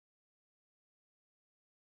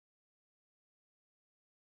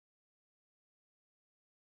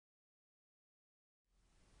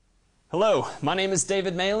Hello, my name is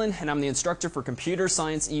David Malin, and I'm the instructor for Computer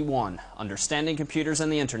Science E1, Understanding Computers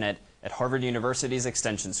and the Internet at Harvard University's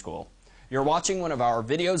Extension School. You're watching one of our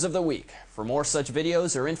videos of the week. For more such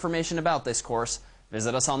videos or information about this course,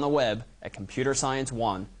 visit us on the web at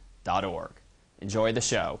computerscience1.org. Enjoy the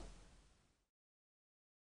show.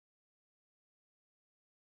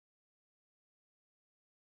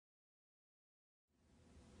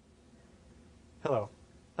 Hello,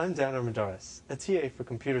 I'm Dan Armendariz, a TA for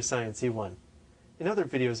Computer Science E1. In other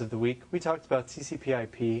videos of the week, we talked about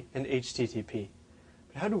TCP/IP and HTTP.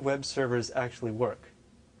 But how do web servers actually work?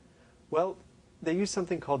 Well, they use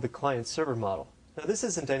something called the client-server model. Now, this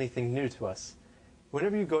isn't anything new to us.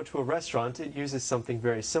 Whenever you go to a restaurant, it uses something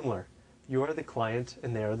very similar. You are the client,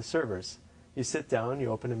 and they are the servers. You sit down, you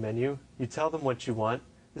open a menu, you tell them what you want,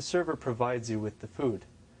 the server provides you with the food.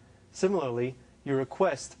 Similarly, you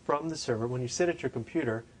request from the server, when you sit at your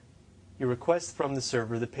computer, you request from the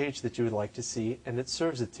server the page that you would like to see, and it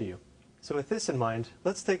serves it to you. So with this in mind,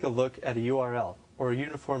 let's take a look at a URL, or a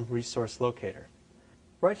Uniform Resource Locator.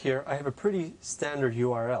 Right here, I have a pretty standard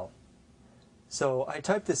URL. So I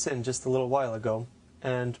typed this in just a little while ago,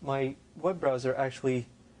 and my web browser actually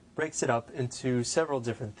breaks it up into several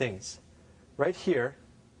different things. Right here,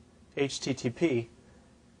 HTTP,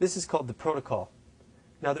 this is called the protocol.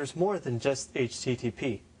 Now there's more than just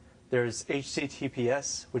HTTP. There's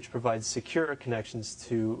HTTPS, which provides secure connections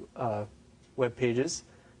to web pages.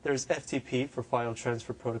 There's FTP for File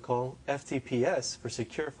Transfer Protocol, FTPS for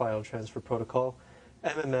Secure File Transfer Protocol,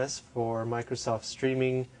 MMS for Microsoft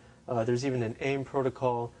Streaming. There's even an AIM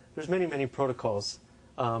protocol. There's many protocols,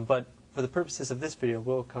 but for the purposes of this video,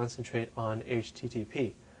 we'll concentrate on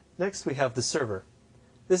HTTP. Next, we have the server.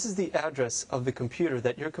 This is the address of the computer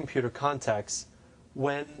that your computer contacts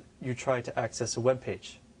when you try to access a web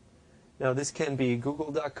page. Now this can be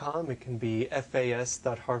google.com, it can be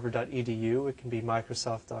fas.harvard.edu, it can be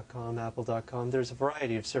microsoft.com, apple.com. There's a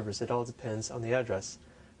variety of servers. It all depends on the address.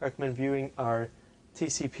 I recommend viewing our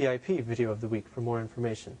TCP/IP video of the week for more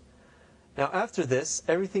information. Now after this,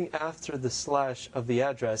 everything after the slash of the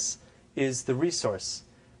address is the resource.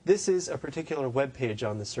 This is a particular web page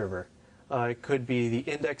on the server. It could be the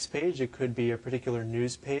index page, it could be a particular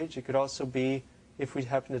news page, it could also be, if we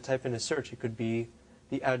happen to type in a search, it could be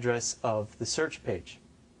the address of the search page.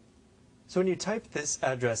 So when you type this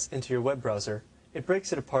address into your web browser, it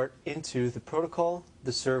breaks it apart into the protocol,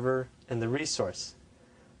 the server, and the resource.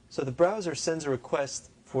 So the browser sends a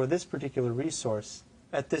request for this particular resource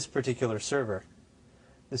at this particular server.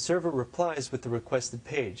 The server replies with the requested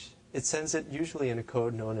page. It sends it usually in a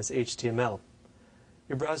code known as HTML.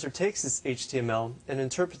 Your browser takes this HTML and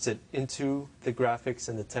interprets it into the graphics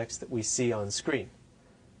and the text that we see on screen.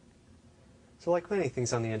 So like many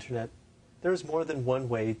things on the internet, there is more than one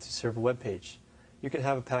way to serve a web page. You can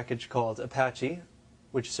have a package called Apache,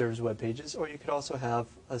 which serves web pages, or you could also have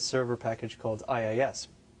a server package called IIS,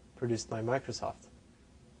 produced by Microsoft.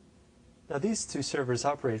 Now these two servers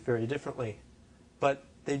operate very differently, but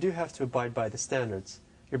they do have to abide by the standards.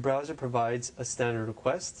 Your browser provides a standard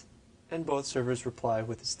request, and both servers reply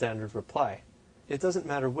with a standard reply. It doesn't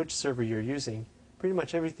matter which server you're using, pretty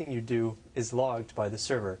much everything you do is logged by the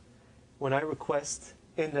server. When I request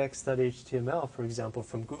index.html, for example,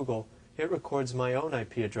 from Google, it records my own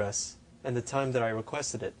IP address and the time that I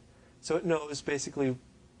requested it. So it knows basically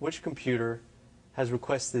which computer has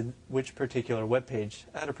requested which particular web page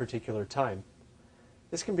at a particular time.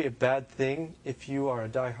 This can be a bad thing if you are a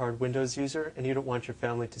die-hard Windows user and you don't want your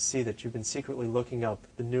family to see that you've been secretly looking up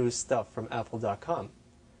the newest stuff from apple.com.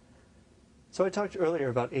 So I talked earlier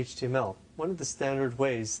about HTML, one of the standard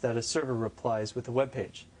ways that a server replies with a web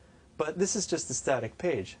page. But this is just a static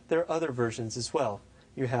page. There are other versions as well.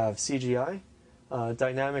 You have CGI,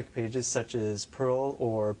 dynamic pages such as Perl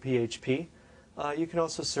or PHP. You can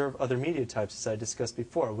also serve other media types, as I discussed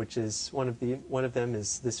before, which is one of them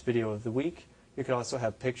is this video of the week. You could also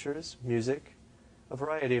have pictures, music, a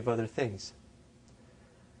variety of other things.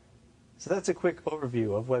 So that's a quick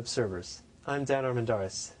overview of web servers. I'm Dan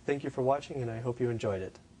Armendariz. Thank you for watching, and I hope you enjoyed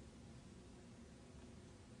it.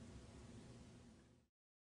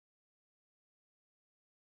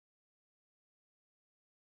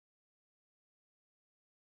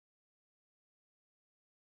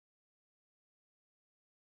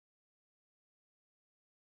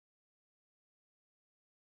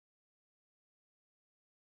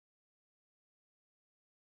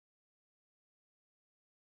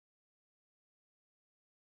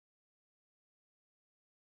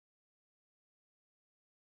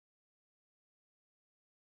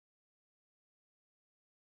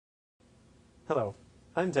 Hello,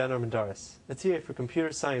 I'm Dan Armendariz, a TA for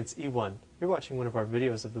Computer Science E1. You're watching one of our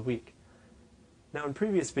videos of the week. Now, in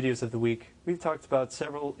previous videos of the week, we've talked about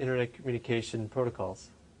several internet communication protocols.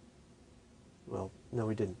 Well, no,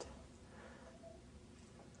 we didn't.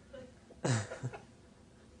 How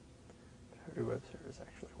do web servers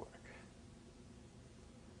actually work?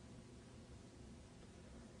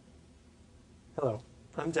 Hello,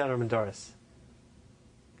 I'm Dan Armendaris.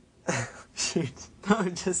 Shoot, no,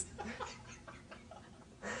 just...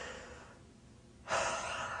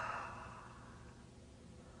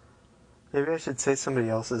 Maybe I should say somebody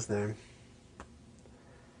else's name.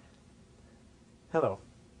 Hello,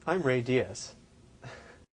 I'm Ray Diaz.